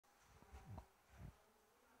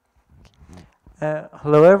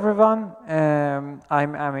Hello everyone.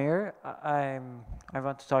 I'm Amir. I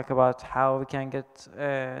want to talk about how we can get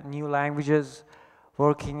new languages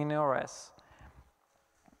working in ORES.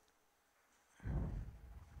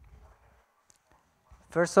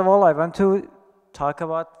 First of all, I want to talk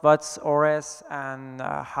about what's ORES and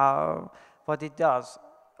what it does.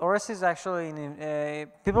 ORES is actually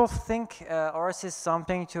people think ORES is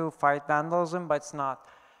something to fight vandalism, but it's not.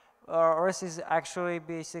 ORES is actually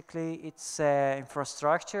basically it's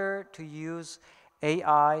infrastructure to use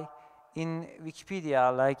AI in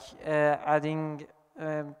Wikipedia, like adding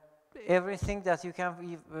everything that you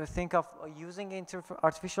can think of using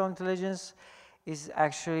artificial intelligence is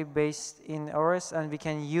actually based in ORES, and we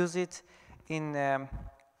can use it in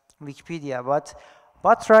Wikipedia.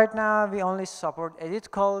 But right now we only support edit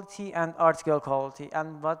quality and article quality.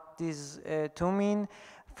 And what these two mean?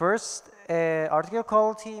 First, article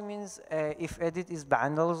quality means if edit is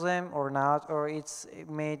vandalism or not, or it's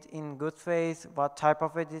made in good faith, what type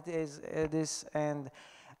of edit is this, and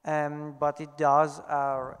what it does,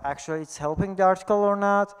 or actually it's helping the article or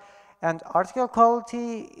not. And article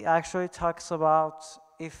quality actually talks about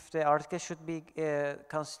if the article should be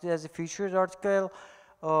considered as a featured article,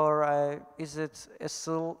 or is it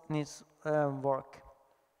still needs work.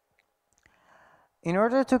 In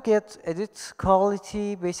order to get edit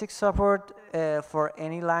quality basic support for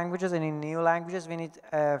any languages, any new languages, we need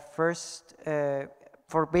first,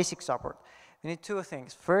 for basic support, we need two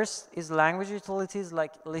things. First is language utilities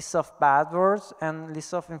like lists of bad words and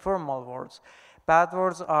lists of informal words. Bad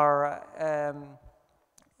words are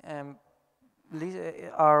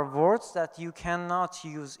words that you cannot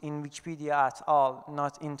use in Wikipedia at all,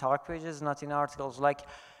 not in talk pages, not in articles, like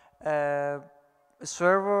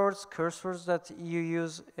swear words, curse words that you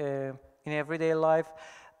use in everyday life.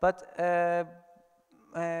 But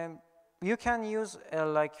you can use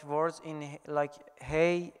like words in like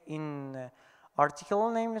hey in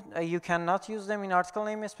article name. You cannot use them in article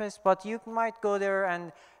namespace, but you might go there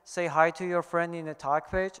and say hi to your friend in a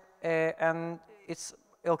talk page, and it's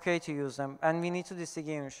okay to use them, and we need to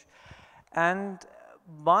distinguish. And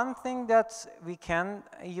one thing that we can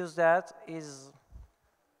use that is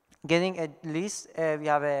getting a list. We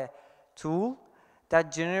have a tool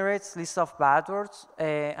that generates list of bad words,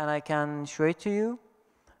 and I can show it to you.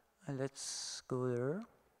 Let's go there.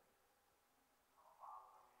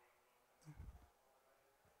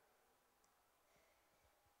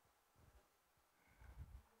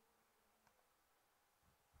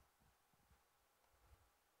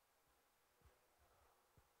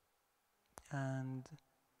 And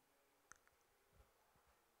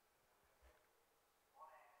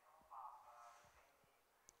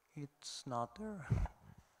it's not there.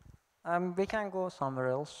 We can go somewhere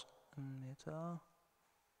else.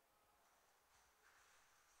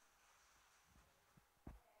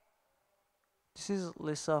 This is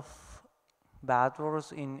list of bad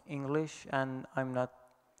words in English, and I'm not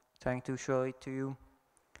trying to show it to you.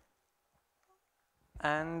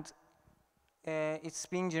 And it's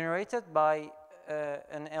being generated by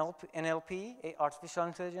an NLP, a artificial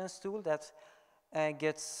intelligence tool that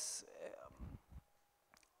gets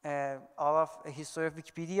all of a history of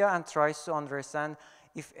Wikipedia and tries to understand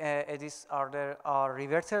if edits are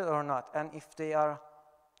reverted or not. And if they are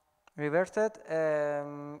reverted,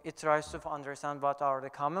 it tries to understand what are the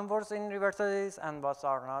common words in reverted edits and what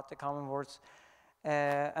are not the common words,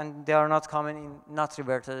 and they are not common in not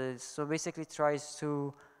reverted edits. So basically, it tries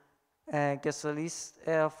to get a list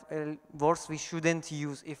of words we shouldn't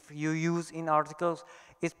use. If you use in articles,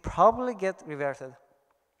 it probably get reverted.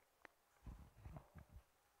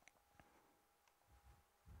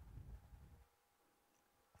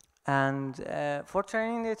 And for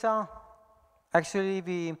training data, actually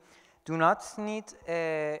we do not need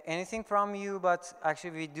anything from you, but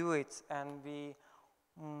actually we do it, and we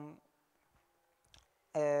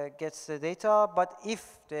gets the data. But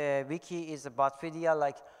if the wiki is a botpedia,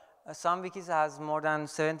 like some wikis has more than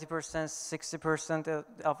 70%, 60%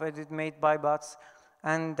 of edit made by bots,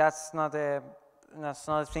 and that's not a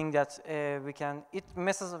thing that we can. It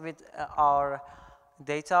messes with our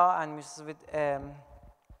data and messes with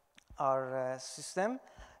our system.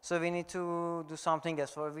 So we need to do something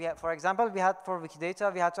else. For example, for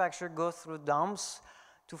Wikidata, we had to actually go through DOMs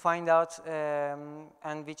to find out,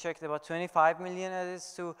 and we checked about 25 million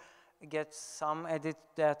edits to get some edits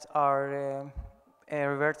that are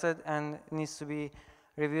reverted and needs to be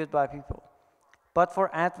reviewed by people. But for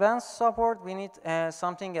advanced support, we need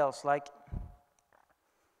something else, like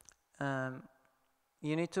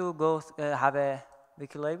you need to go have a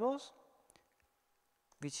wiki labels,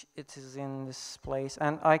 which it is in this place,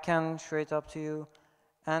 and I can show it up to you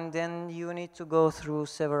and then you need to go through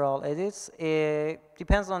several edits. It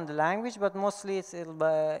depends on the language, but mostly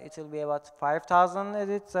it'll be about 5,000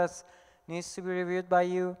 edits that needs to be reviewed by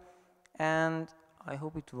you. And I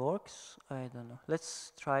hope it works. I don't know.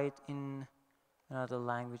 Let's try it in another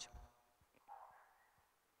language.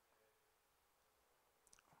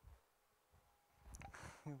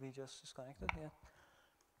 We just disconnected, yeah.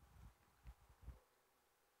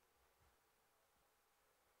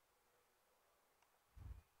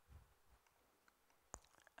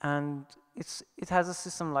 And it has a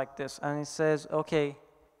system like this, and it says, okay,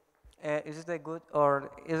 is it a good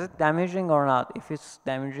or is it damaging or not? If it's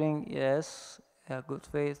damaging, yes, good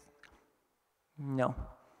faith, no,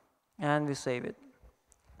 and we save it,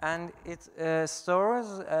 and it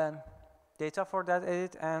stores data for that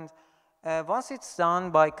edit, and once it's done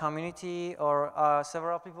by community or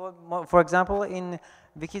several people, for example, in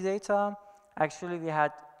Wikidata, actually we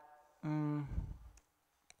had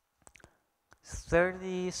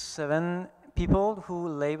 37 people who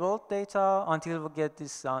labeled data until we get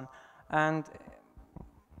this done, and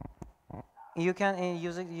you can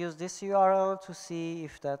use this URL to see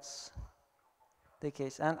if that's the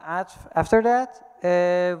case. And after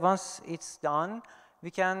that, once it's done,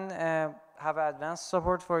 we can have advanced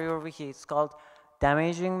support for your wiki. It's called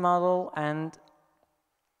damaging model and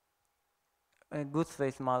a good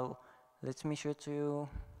faith model. Let me show it to you.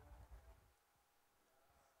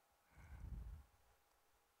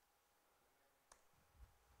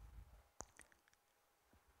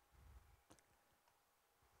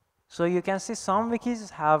 So you can see some wikis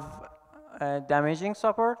have damaging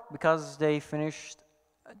support because they finished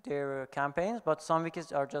their campaigns, but some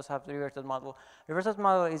wikis are just have the reverted model. Reverted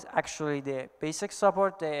model is actually the basic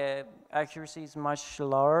support. The accuracy is much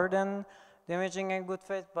lower than damaging and good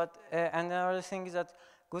faith. But and another thing is that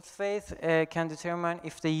good faith can determine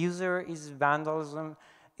if the user is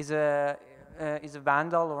a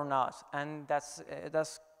vandal or not, and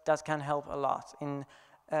that can help a lot in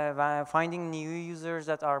finding new users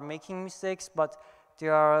that are making mistakes, but they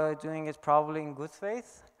are doing it probably in good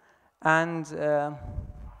faith, and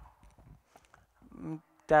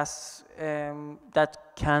that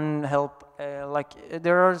can help. Like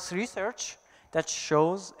there is research that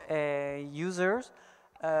shows users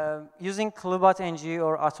using ClueBot-NG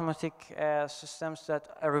or automatic systems that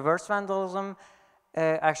reverse vandalism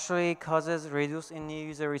actually causes reduce in new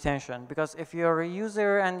user retention. Because if you're a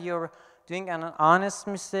user and you're doing an honest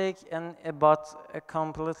mistake and a bot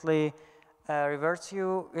completely reverts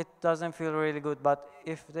you, it doesn't feel really good. But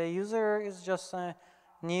if the user is just a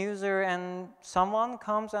new user and someone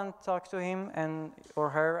comes and talks to him and or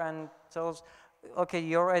her and tells, okay,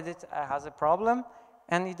 your edit has a problem,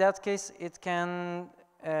 and in that case, it can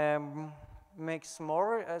makes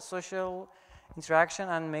more social interaction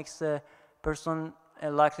and makes the person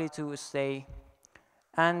likely to stay.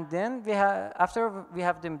 And then we have, after we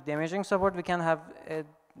have the damaging support, we can have a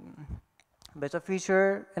beta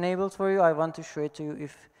feature enabled for you. I want to show it to you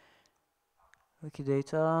if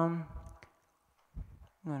Wikidata.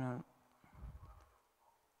 No.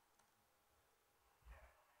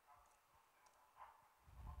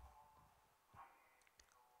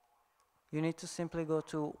 You need to simply go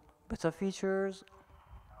to beta features,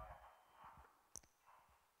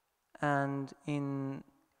 and in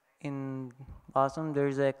bottom there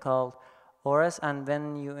is a called ORES, and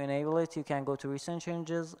when you enable it, you can go to recent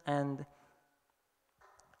changes, and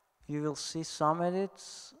you will see some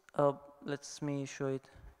edits. Let me show it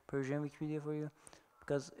Persian Wikipedia for you,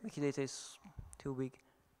 because Wikidata is too big.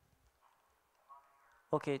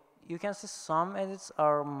 Okay, you can see some edits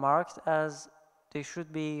are marked as they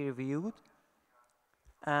should be reviewed,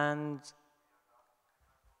 and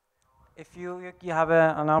if you have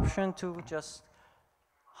an option to just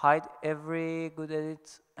hide every good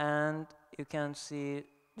edit, and you can see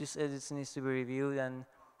this edit needs to be reviewed,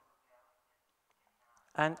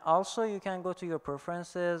 and also you can go to your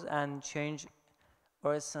preferences and change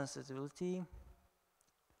ORES sensitivity.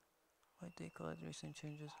 What they call it, recent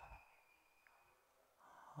changes.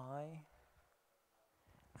 High.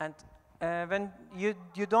 And when you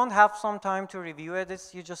don't have some time to review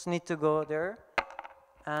edits, you just need to go there,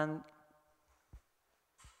 and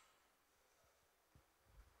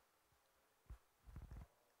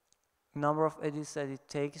number of edits that it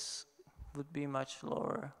takes would be much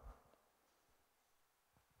lower.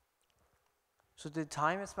 So the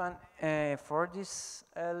time span for this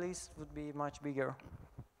list would be much bigger.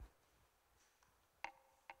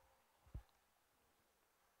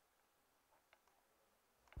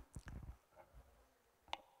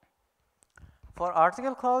 For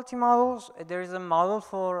article quality models, there is a model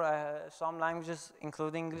for some languages,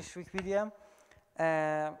 including English Wikipedia,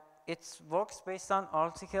 It works based on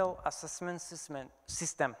article assessment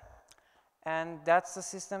system. And that's the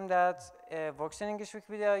system that works in English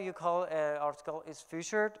Wikipedia. You call article is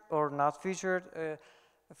featured or not featured,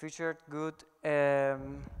 featured, good.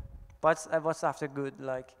 What's after good?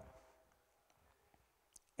 Like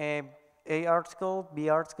A article, B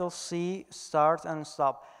article, C, start and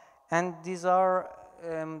stop. And these are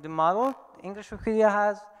the model English Wikipedia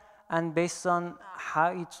has. And based on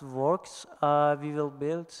how it works, we will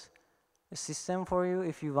build a system for you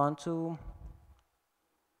if you want to.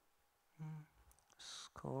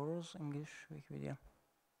 Scores English Wikipedia.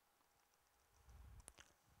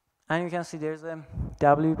 And you can see there's a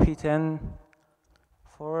WP10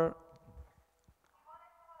 for.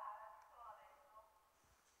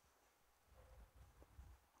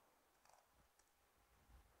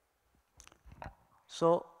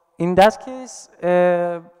 So in that case,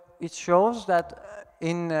 it shows that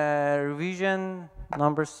in revision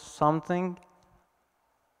number something,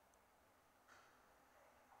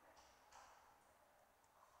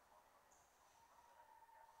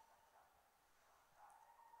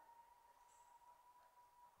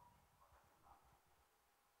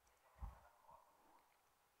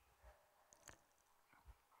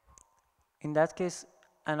 in that case,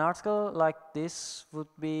 an article like this would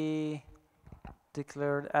be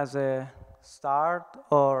declared as a start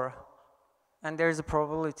and there's a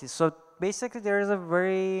probability. So basically there is a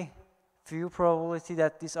very few probability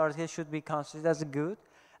that this article should be considered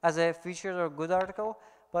as a featured or good article,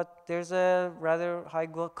 but there's a rather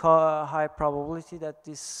high probability that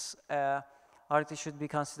this article should be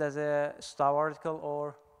considered as a star article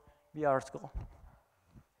or B article.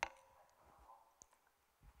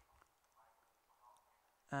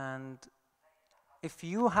 And if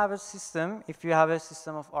you have a system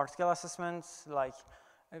of article assessments, like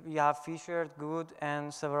you have featured, good,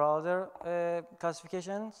 and several other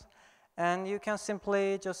classifications, and you can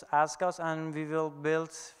simply just ask us and we will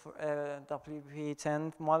build a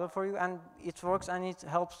WP10 model for you, and it works and it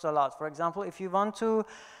helps a lot. For example, if you want to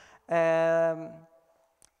have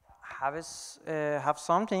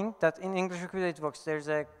something that in English Wikipedia it works, there's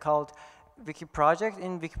a called Wiki project.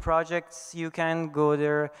 In Wiki projects, you can go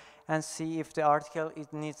there and see if the article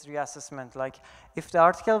it needs reassessment. Like if the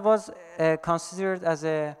article was considered as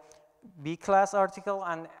a B class article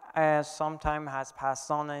and sometime has passed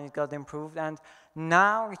on and it got improved, and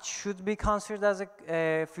now it should be considered as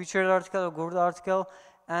a featured article or good article.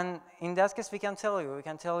 And in that case, we can tell you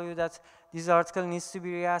that this article needs to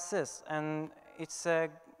be reassessed, and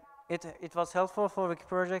it was helpful for Wiki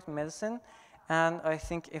project medicine. And I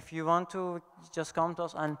think if you want to just come to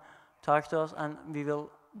us and talk to us and we will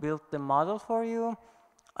build the model for you.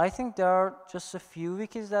 I think there are just a few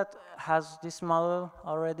wikis that has this model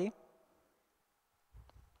already.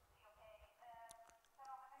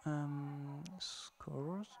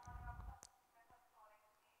 Scores.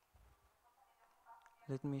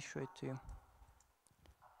 Let me show it to you.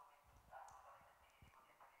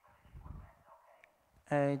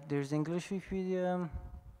 There's English Wikipedia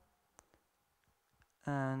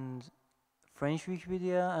and French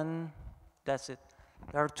Wikipedia, and that's it.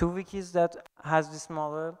 There are 2 wikis that has this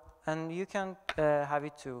model, and you can have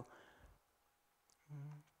it too.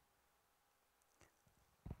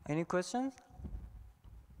 Any questions?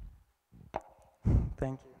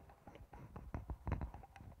 Thank you.